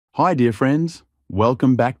Hi dear friends,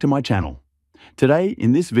 welcome back to my channel. Today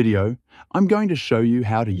in this video, I'm going to show you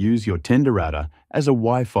how to use your Tenda router as a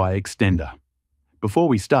Wi-Fi extender. Before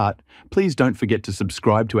we start, please don't forget to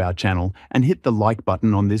subscribe to our channel and hit the like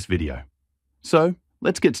button on this video. So,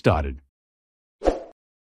 let's get started.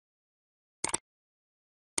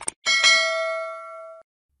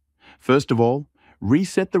 First of all,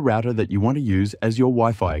 reset the router that you want to use as your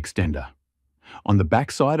Wi-Fi extender. On the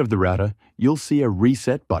back side of the router, you'll see a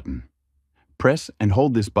reset button. Press and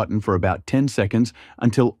hold this button for about 10 seconds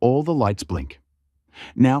until all the lights blink.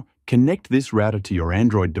 Now, connect this router to your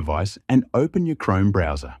Android device and open your Chrome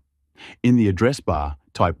browser. In the address bar,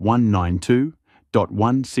 type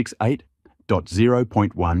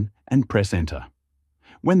 192.168.0.1 and press Enter.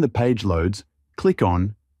 When the page loads, click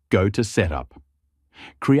on Go to Setup.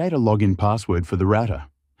 Create a login password for the router.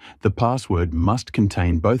 The password must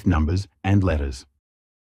contain both numbers and letters.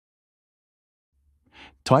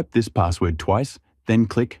 Type this password twice, then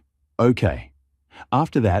click OK.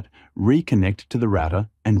 After that, reconnect to the router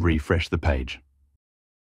and refresh the page.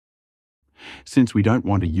 Since we don't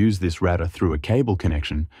want to use this router through a cable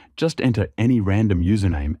connection, just enter any random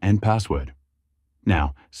username and password.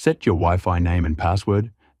 Now, set your Wi-Fi name and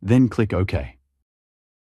password, then click OK.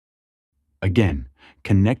 Again,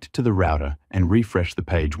 connect to the router and refresh the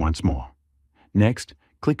page once more. Next,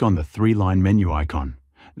 click on the three-line menu icon,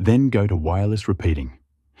 then go to Wireless Repeating.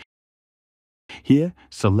 Here,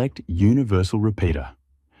 select Universal Repeater.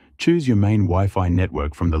 Choose your main Wi-Fi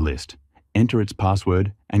network from the list, enter its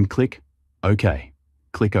password, and click OK.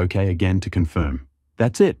 Click OK again to confirm.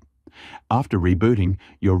 That's it. After rebooting,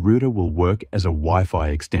 your router will work as a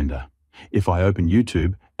Wi-Fi extender. If I open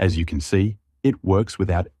YouTube, as you can see, it works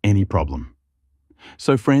without any problem.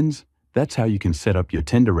 So friends, that's how you can set up your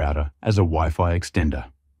Tenda router as a Wi-Fi extender.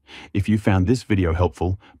 If you found this video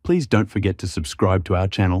helpful, please don't forget to subscribe to our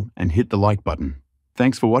channel and hit the like button.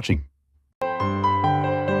 Thanks for watching.